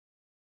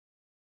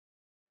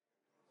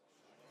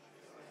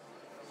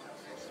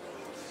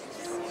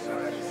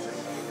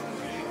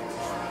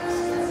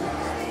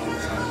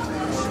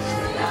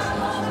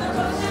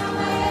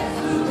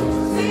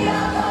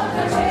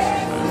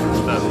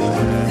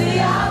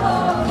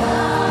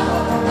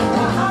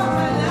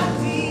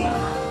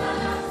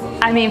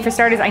I mean, for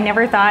starters, I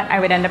never thought I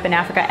would end up in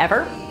Africa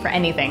ever for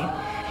anything.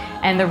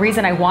 And the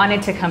reason I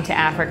wanted to come to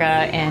Africa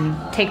and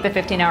take the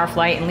 15-hour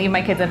flight and leave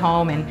my kids at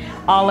home and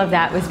all of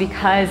that was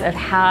because of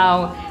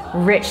how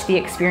rich the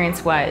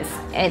experience was.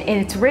 And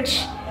it's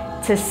rich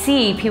to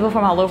see people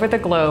from all over the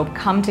globe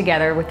come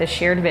together with a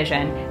shared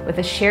vision, with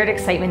a shared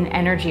excitement and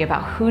energy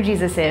about who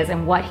Jesus is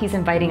and what he's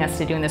inviting us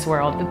to do in this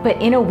world,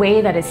 but in a way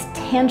that is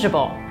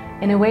tangible,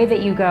 in a way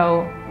that you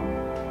go,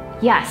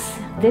 yes,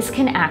 this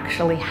can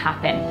actually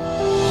happen.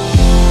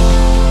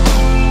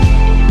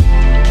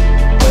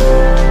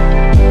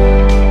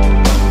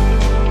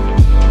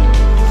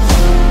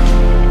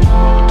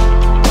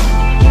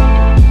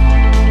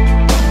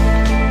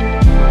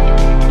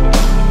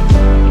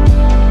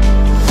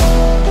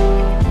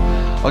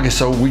 Okay,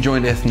 so we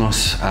joined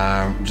Ethnos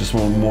just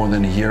more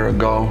than a year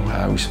ago.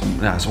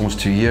 It's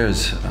almost 2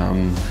 years.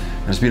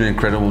 It's been an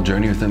incredible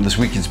journey with them. This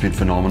week it's been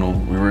phenomenal.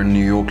 We were in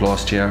New York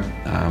last year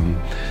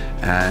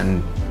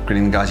and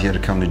getting the guys here to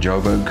come to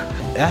Joburg.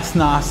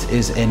 Ethnos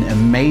is an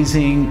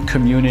amazing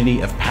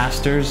community of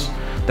pastors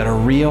that are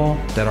real,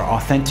 that are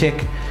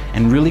authentic,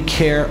 and really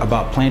care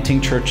about planting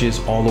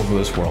churches all over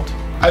this world.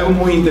 Algo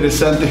muy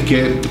interesante es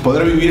que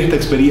poder vivir esta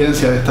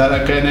experiencia de estar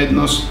acá en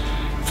Ethnos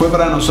fue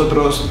para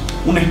nosotros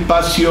un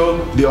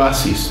espacio de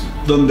oasis,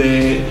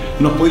 donde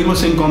nos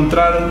pudimos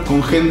encontrar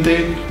con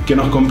gente que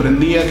nos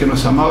comprendía, que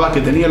nos amaba,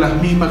 que tenía las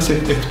mismas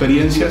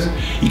experiencias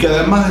y que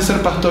además de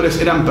ser pastores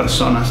eran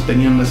personas,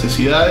 tenían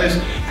necesidades.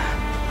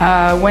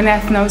 When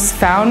Ethnos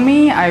found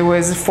me, I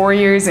was 4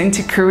 years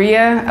into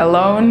Korea,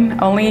 alone,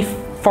 only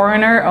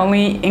foreigner,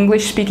 only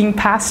English-speaking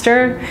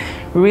pastor,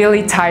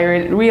 really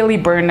tired, really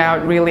burned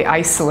out, really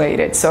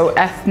isolated. So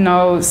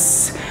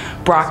Ethnos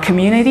brought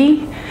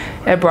community.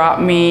 It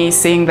brought me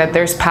seeing that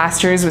there's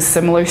pastors with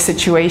similar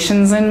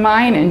situations in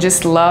mine and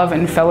just love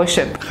and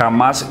fellowship.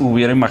 Jamás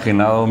hubiera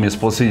imaginado mi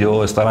esposa y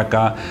yo estar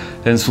acá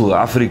en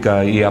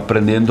Sudáfrica y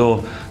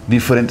aprendiendo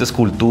diferentes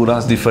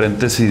culturas,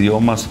 diferentes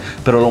idiomas,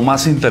 pero lo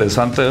más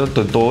interesante de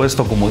todo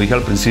esto, como dije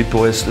al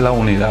principio, es la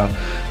unidad.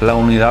 La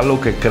unidad lo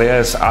que crea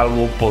es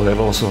algo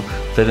poderoso.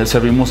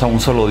 Servimos a un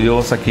solo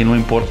Dios, aquí no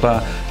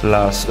importa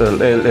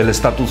el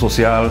estatus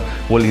social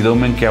o el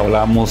idioma en que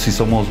hablamos, si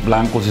somos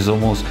blancos, si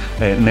somos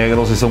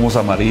negros, si somos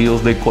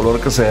amarillos, de color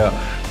que sea.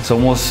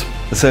 Somos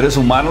seres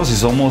humanos y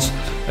somos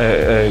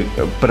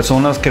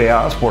personas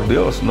creadas por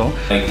Dios, ¿no?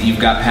 Like, you've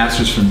got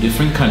pastors from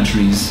different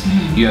countries,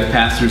 you have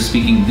pastors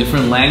speaking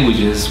different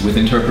languages with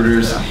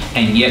interpreters,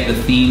 and yet the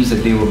themes that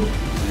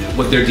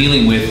what they're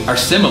dealing with are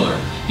similar.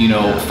 You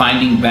know,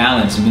 finding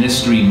balance,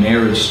 ministry,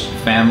 marriage,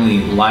 family,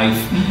 life,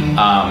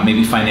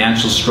 maybe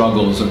financial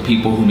struggles or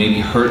people who maybe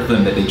hurt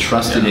them that they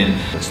trusted in.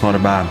 It's not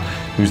about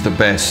who's the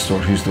best or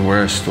who's the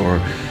worst or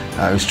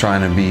who's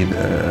trying to be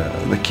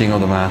the king of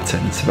the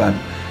mountain. It's about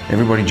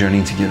everybody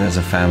journeying together as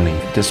a family.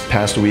 This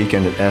past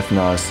weekend at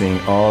Ethnos,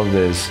 seeing all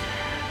this,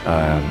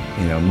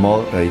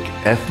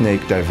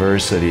 ethnic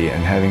diversity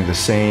and having the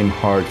same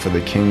heart for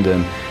the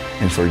kingdom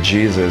and for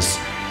Jesus,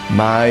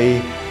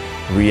 my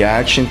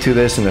reaction to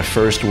this in the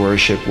first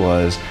worship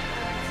was,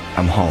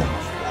 I'm home.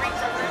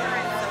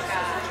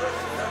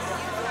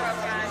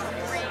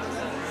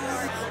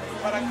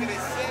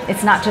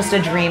 It's not just a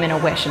dream and a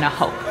wish and a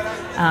hope.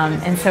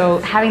 And so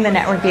having the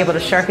network be able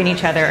to sharpen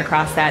each other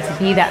across that,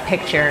 to be that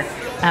picture,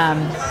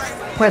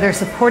 where they're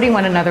supporting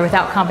one another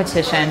without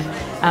competition,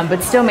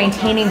 but still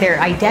maintaining their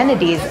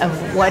identities of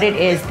what it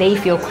is they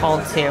feel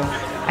called to,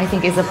 I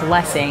think is a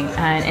blessing.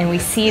 And we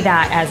see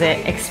that as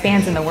it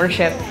expands in the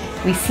worship.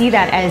 We see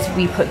that as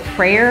we put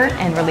prayer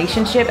and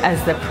relationship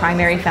as the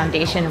primary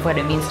foundation of what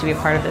it means to be a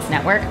part of this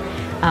network.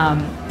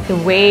 The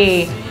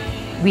way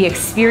we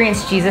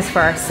experience Jesus for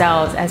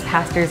ourselves as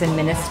pastors and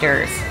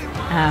ministers,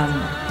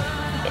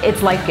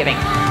 it's life-giving.